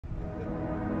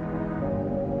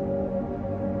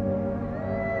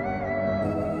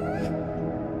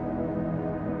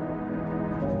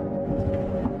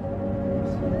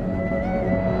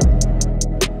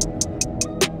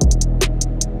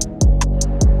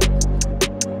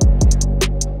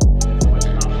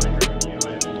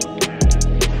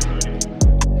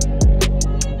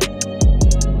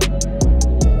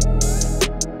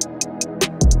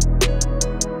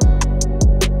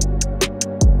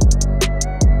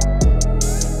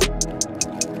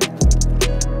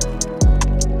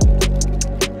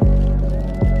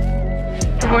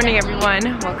morning,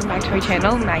 everyone. Welcome back to my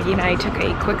channel. Maggie and I took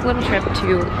a quick little trip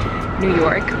to New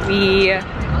York. I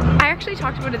actually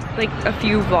talked about it like a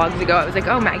few vlogs ago. I was like,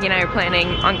 oh, Maggie and I are planning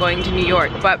on going to New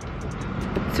York, but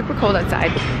it's super cold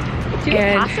outside. Did we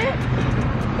pass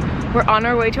it? We're on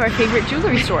our way to our favorite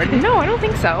jewelry store. No, I don't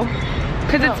think so.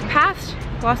 Because it's past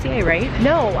Glossier, right?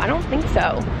 No, I don't think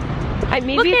so.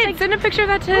 Maybe Look, it's like, send a picture of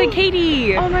that to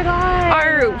Katie. Oh my god.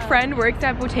 Our friend works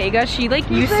at Bottega. She like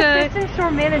used to assistant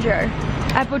store manager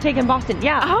at Bottega in Boston.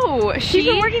 Yeah. Oh, she's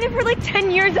been working there for like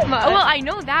 10 years at most. Oh, well, I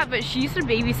know that, but she used to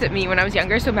babysit me when I was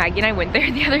younger. So Maggie and I went there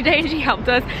the other day and she helped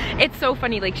us. It's so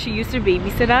funny. Like, she used to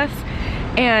babysit us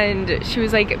and she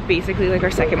was like basically like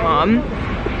our second mom.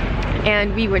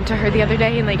 And we went to her the other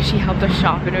day and like she helped us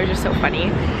shop, and it was just so funny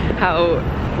how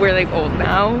we're like old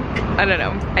now. I don't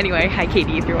know. Anyway, hi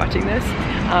Katie if you're watching this.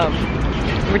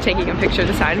 We're taking a picture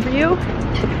to sign for you.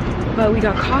 But we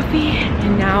got coffee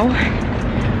and now,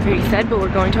 I already said, but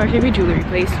we're going to our favorite jewelry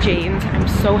place, Jane's. I'm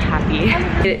so happy.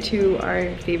 Made it to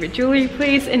our favorite jewelry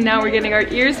place and now we're getting our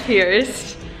ears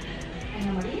pierced.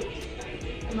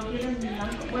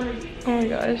 Oh my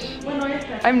gosh.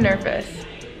 I'm nervous.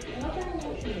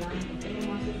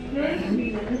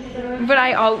 But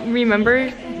I'll remember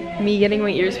me getting my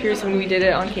ears pierced when we did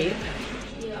it on Cape.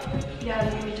 Yeah,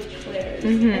 then we did flares.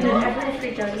 And then everyone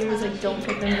freaked out. He was like, don't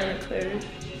put them in the flares.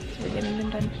 So we're getting them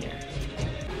done here.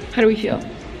 How do we feel?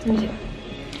 Me too.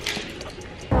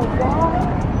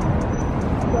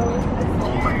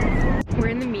 We're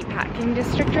in the meatpacking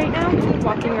district right now,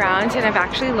 walking around, and I've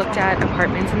actually looked at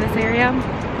apartments in this area,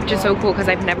 which is so cool because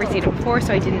I've never seen it before,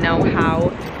 so I didn't know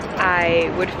how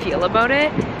I would feel about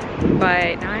it.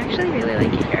 But now I actually really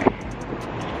like it here.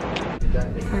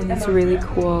 And these really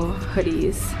cool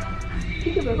hoodies.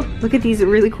 Look at these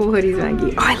really cool hoodies,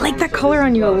 Maggie. Oh, I like that color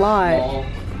on you a lot.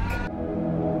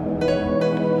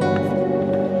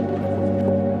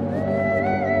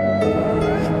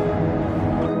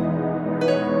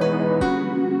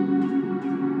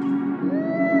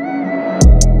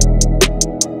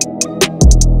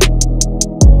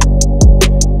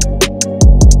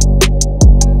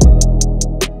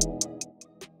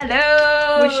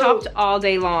 Shopped all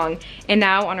day long and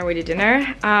now on our way to dinner.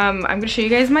 I'm gonna show you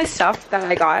guys my stuff that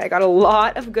I got. I got a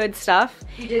lot of good stuff.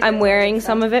 I'm wearing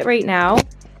some of it right now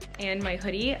and my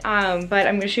hoodie, but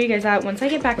I'm gonna show you guys that once I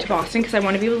get back to Boston because I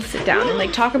want to be able to sit down and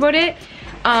like talk about it.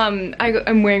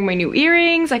 I'm wearing my new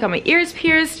earrings. I got my ears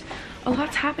pierced. A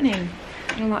lot's happening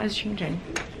and a lot is changing.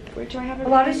 Where do I have it? A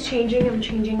lot is changing. I'm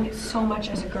changing so much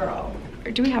as a girl.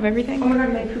 Do we have everything? Oh my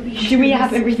god, my poopy shoes. Do we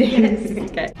have everything? Yes.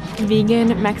 Okay.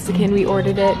 Vegan Mexican, we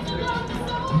ordered it,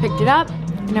 picked it up,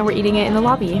 and now we're eating it in the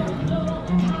lobby.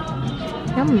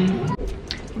 Yum.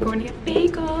 We're going to get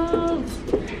bagels.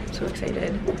 I'm so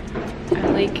excited.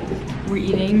 We're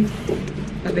eating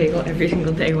a bagel every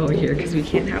single day while we're here because we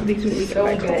can't have these when we get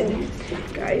back home.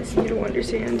 Guys, you don't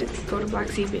understand. Go to Black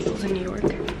Sea Bagels in New York.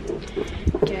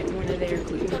 Get one of their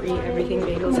gluten-free everything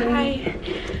bagels high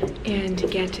and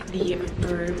get the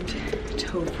herbed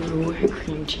tofu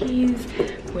cream cheese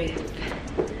with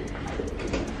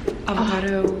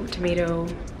avocado, tomato.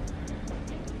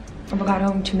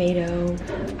 Avocado and tomato.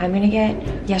 I'm gonna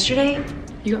get, yesterday,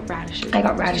 You got radishes. I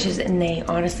got radishes and they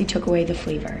honestly took away the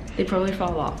flavor. They probably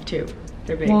fall off too.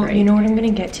 They're big, Well, right? you know what I'm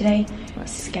gonna get today?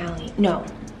 Scallion. No,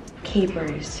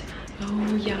 capers.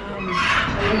 Oh, yum.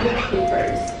 I'm gonna get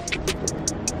capers.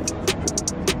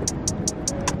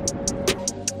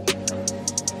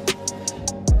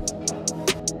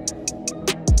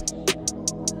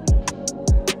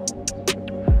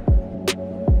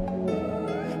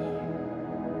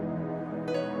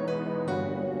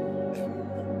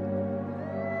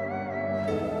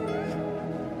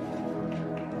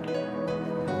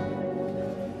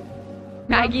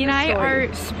 Maggie and I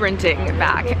are sprinting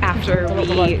back after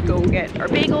we go get our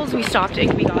bagels. We stopped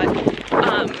and we got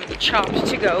chopped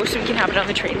to go so we can have it on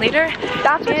the train later.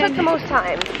 That's what took the most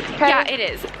time. Okay? Yeah, it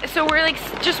is. So we're like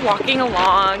just walking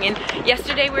along, and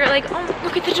yesterday we were like, oh,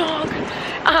 look at the dog.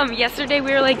 Yesterday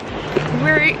we were like,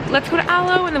 let's go to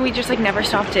Aloe, and then we just like never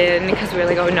stopped in because we were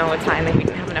like, oh no, it's fine, like we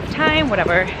didn't have enough time,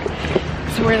 whatever.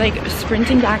 So we're like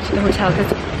sprinting back to the hotel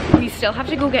because we still have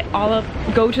to go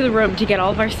to the room to get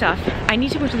all of our stuff. I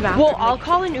need to go to the bathroom. Well, I'll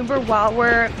call an Uber while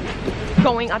we're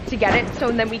going up to get it, so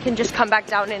then we can just come back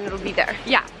down and it'll be there.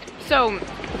 Yeah, so,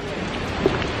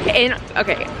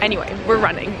 okay, anyway, we're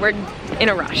running. We're in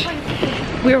a rush.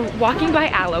 We're walking by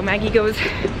Aloe. Maggie goes,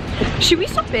 should we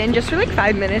stop in just for like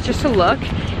 5 minutes just to look?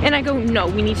 And I go, no,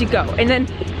 we need to go. And then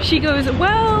she goes,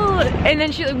 well, and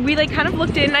then we like kind of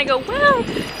looked in and I go, well,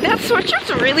 that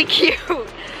sweatshirt's really cute.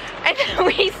 And then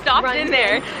we stopped in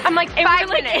there. I'm like, 5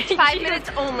 minutes. 5 minutes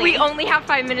only. We only have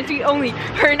 5 minutes.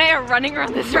 Her and I are running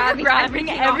around this store, grabbing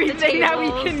everything that we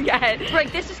can get. We're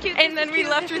like, this is cute. And then we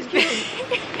left with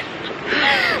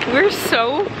We're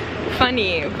so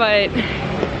funny, but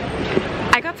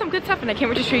I got some good stuff and I can't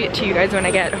wait to show it to you guys when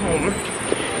I get home.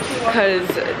 Because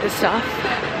the stuff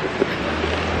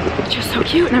is just so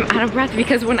cute, and I'm out of breath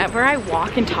because whenever I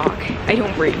walk and talk, I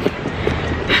don't breathe.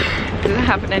 Does that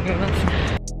happen to anyone else?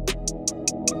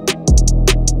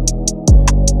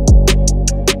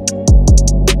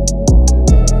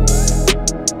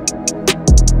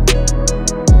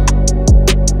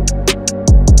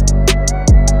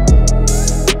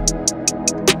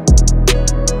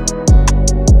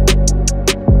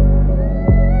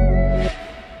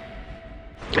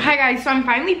 So I'm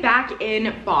finally back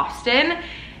in Boston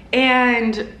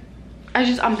and I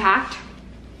just unpacked.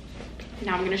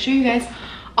 Now I'm gonna show you guys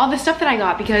all the stuff that I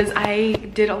got because I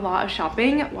did a lot of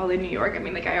shopping while in New York. I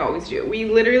mean, like I always do. We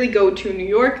literally go to New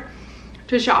York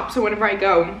to shop. So whenever I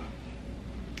go,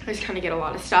 I just kind of get a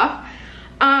lot of stuff.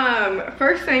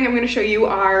 First thing I'm gonna show you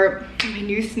are my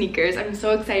new sneakers. I'm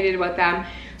so excited about them.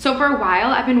 So for a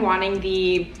while, I've been wanting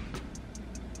the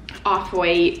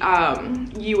off-white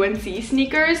UNC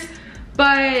sneakers,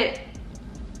 but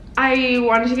I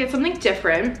wanted to get something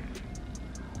different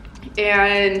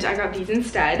and I got these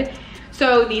instead.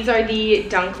 So these are the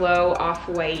Dunk Low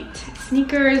off-white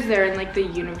sneakers. They're in like the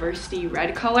university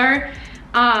red color.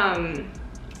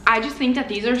 I just think that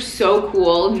these are so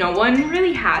cool. No one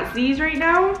really has these right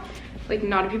now. Like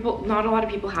not a lot of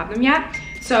people have them yet.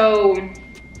 So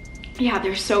yeah,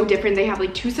 they're so different. They have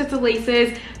like 2 sets of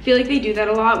laces. I feel like they do that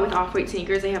a lot with off-white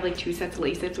sneakers. They have like 2 sets of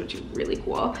laces, which is really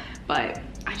cool. But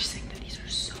I just think that these are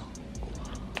so cool.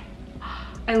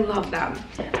 I love them.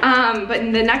 But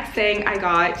the next thing I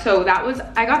got,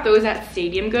 I got those at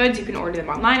Stadium Goods. You can order them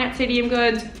online at Stadium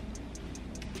Goods.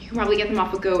 You can probably get them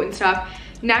off of Goat and stuff.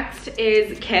 Next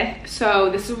is Kith.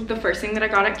 So this is the first thing that I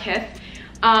got at Kith.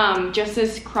 Just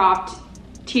this cropped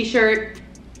t-shirt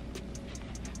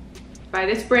by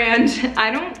this brand.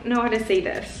 I don't know how to say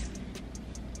this.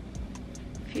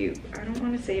 I don't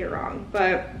want to say it wrong,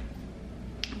 but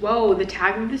whoa, the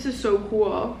tag of this is so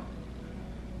cool.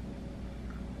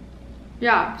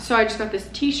 Yeah, so I just got this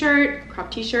t-shirt,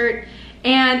 cropped t-shirt.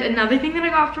 And another thing that I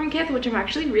got from Kith, which I'm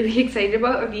actually really excited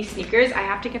about, are these sneakers. I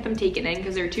have to get them taken in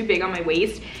because they're too big on my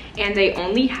waist, and they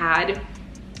only had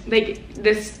like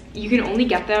this, you can only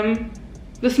get them,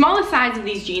 the smallest size of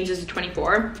these jeans is a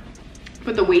 24,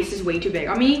 but the waist is way too big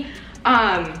on me.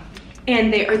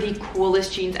 And they are the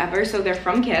coolest jeans ever. So they're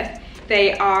from Kith.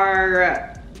 They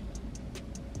are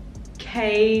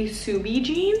K-Subi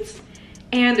jeans,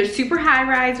 and they're super high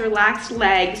rise, relaxed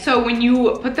leg. So when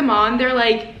you put them on, they're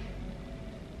like,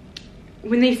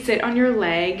 when they sit on your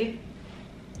leg,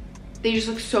 they just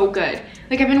look so good.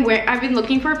 Like I've been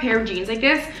looking for a pair of jeans like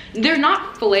this. They're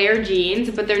not flare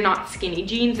jeans, but they're not skinny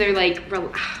jeans. They're like,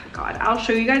 God, I'll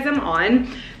show you guys them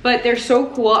on, but they're so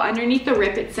cool. Underneath the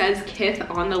rip, it says Kith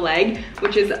on the leg,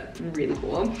 which is really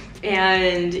cool.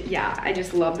 And yeah, I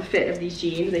just love the fit of these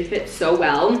jeans. They fit so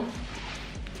well.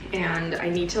 And I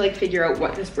need to like figure out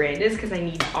what this brand is because I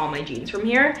need all my jeans from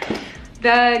here.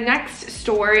 The next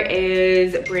store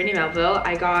is Brandy Melville.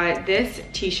 I got this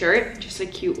t-shirt, just a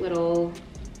cute little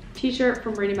t-shirt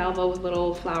from Brandy Melville with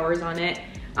little flowers on it.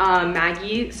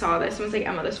 Maggie saw this and was like,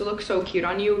 Emma, this would look so cute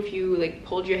on you if you like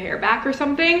pulled your hair back or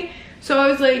something. So I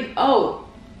was like, oh,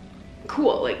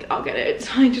 cool, like I'll get it.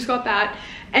 So I just got that.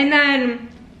 And then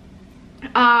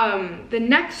the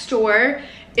next store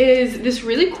is this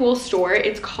really cool store.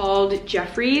 It's called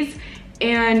Jeffrey's,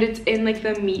 and it's in like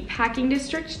the meat packing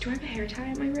district. Do I have a hair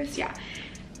tie on my wrist? Yeah.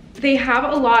 They have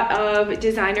a lot of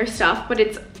designer stuff, but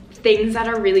it's things that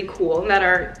are really cool and that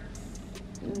are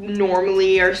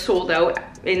normally are sold out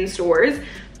in stores.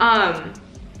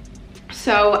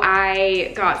 So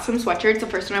I got some sweatshirts. The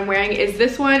first one I'm wearing is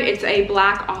this one. It's a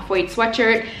black off-white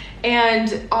sweatshirt,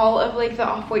 and all of like the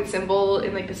off-white symbol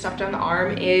and like the stuff down the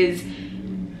arm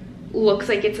looks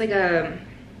like it's like a,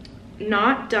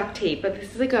 not duct tape, but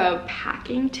this is like a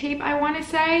packing tape, I want to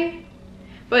say.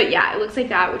 But yeah, it looks like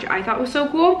that, which I thought was so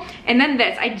cool. And then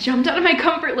this, I jumped out of my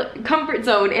comfort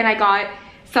zone and I got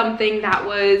something that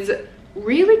was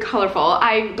really colorful.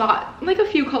 I got like a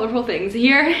few colorful things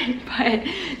here, but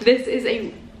this is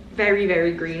a very,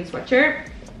 very green sweatshirt.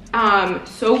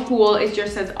 So cool. It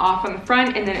just says off on the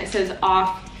front, and then it says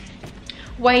off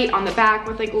white on the back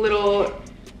with like little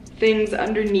things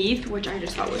underneath, which I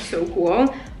just thought was so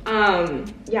cool.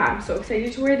 Yeah, I'm so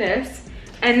excited to wear this.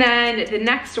 And then the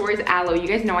next store is Aloe. You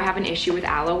guys know I have an issue with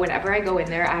Aloe. Whenever I go in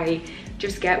there, I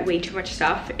just get way too much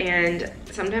stuff, and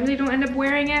sometimes I don't end up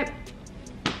wearing it,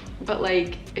 but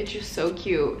like it's just so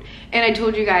cute. And I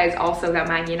told you guys also that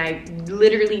Maggie and I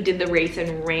literally did the race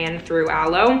and ran through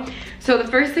Aloe. So the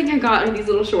first thing I got are these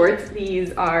little shorts.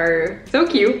 These are so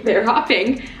cute, they're hot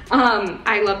pink.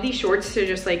 I love these shorts to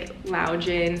just like lounge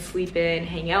in, sleep in,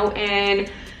 hang out in.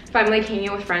 If I'm like hanging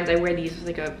out with friends, I wear these with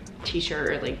like a t-shirt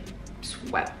or like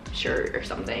sweatshirt or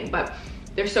something, but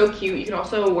they're so cute. You can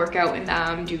also work out in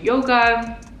them, do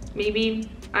yoga, maybe,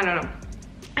 I don't know.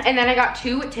 And then I got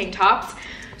two tank tops.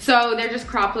 So they're just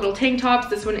cropped little tank tops.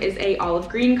 This one is a olive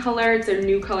green color. It's their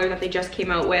new color that they just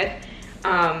came out with.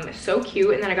 So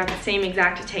cute. And then I got the same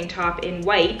exact tank top in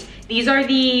white. These are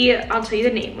the, I'll tell you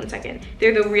the name, one second.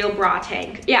 They're the Real Bra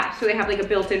Tank. Yeah, so they have like a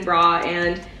built-in bra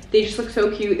and they just look so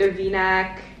cute. They're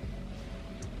V-neck.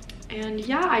 And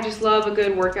yeah, I just love a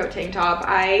good workout tank top.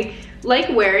 I like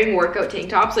wearing workout tank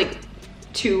tops like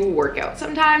to work out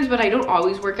sometimes, but I don't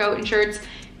always work out in shirts.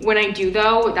 When I do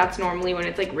though, that's normally when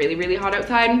it's like really, really hot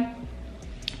outside,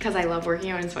 because I love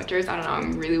working out in sweatshirts. I don't know,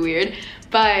 I'm really weird.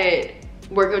 But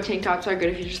workout tank tops are good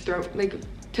if you just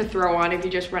throw on if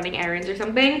you're just running errands or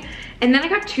something. And then I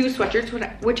got two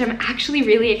sweatshirts, which I'm actually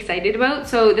really excited about.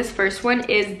 So this first one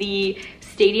is the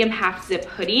Stadium half zip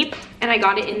hoodie, and I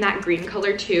got it in that green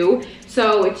color too.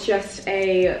 So it's just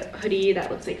a hoodie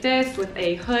that looks like this with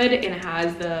a hood, and it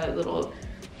has the little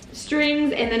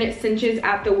strings, and then it cinches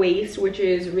at the waist, which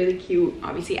is really cute.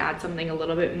 Obviously adds something a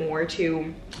little bit more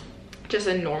to just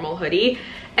a normal hoodie.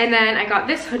 And then I got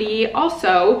this hoodie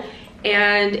also,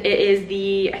 and it is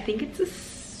the, I think it's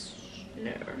a,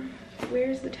 no,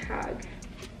 where's the tag?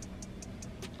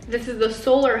 This is the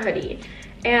solar hoodie.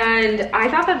 And I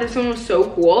thought that this one was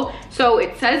so cool. So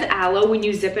it says Aloe when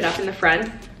you zip it up in the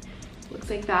front.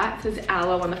 Looks like that. It says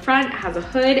Aloe on the front. It has a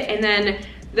hood, and then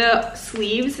the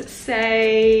sleeves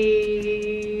say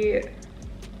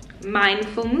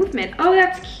mindful movement. Oh,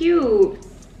 that's cute.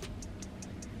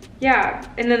 Yeah,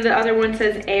 and then the other one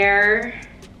says air,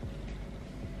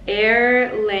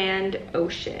 land,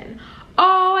 ocean.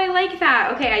 Oh, I like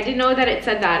that. Okay, I didn't know that it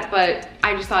said that, but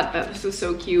I just thought that this was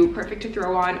so cute. Perfect to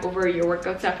throw on over your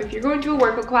workout stuff if you're going to a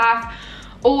workout class,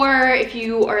 or if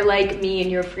you are like me and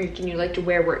you're a freak and you like to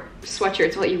wear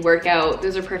sweatshirts while you work out.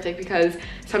 Those are perfect because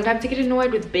sometimes I get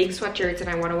annoyed with big sweatshirts and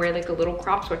I want to wear like a little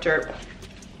crop sweatshirt.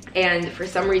 And for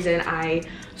some reason, I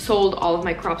sold all of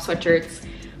my crop sweatshirts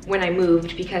when I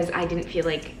moved because I didn't feel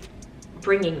like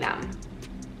bringing them.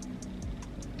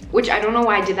 Which I don't know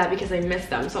why I did that, because I missed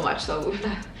them so much, so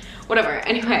whatever.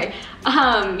 Anyway,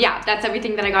 yeah, that's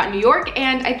everything that I got in New York,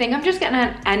 and I think I'm just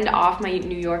gonna end off my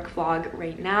New York vlog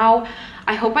right now.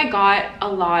 I hope I got a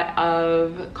lot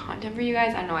of content for you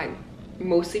guys. I know I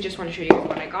mostly just want to show you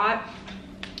what I got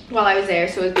while I was there,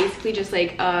 so it's basically just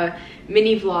like a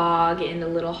mini vlog and a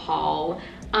little haul.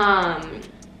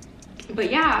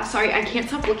 But yeah, sorry, I can't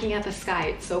stop looking at the sky.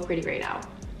 It's so pretty right now.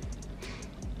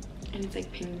 And it's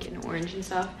like pink and orange and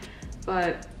stuff.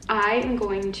 But I am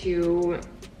going to,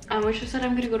 I almost just said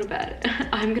I'm gonna go to bed.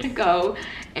 I'm gonna go,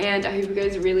 and I hope you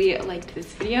guys really liked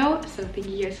this video. So thank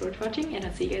you guys so much for watching, and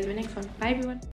I'll see you guys in my next one. Bye everyone.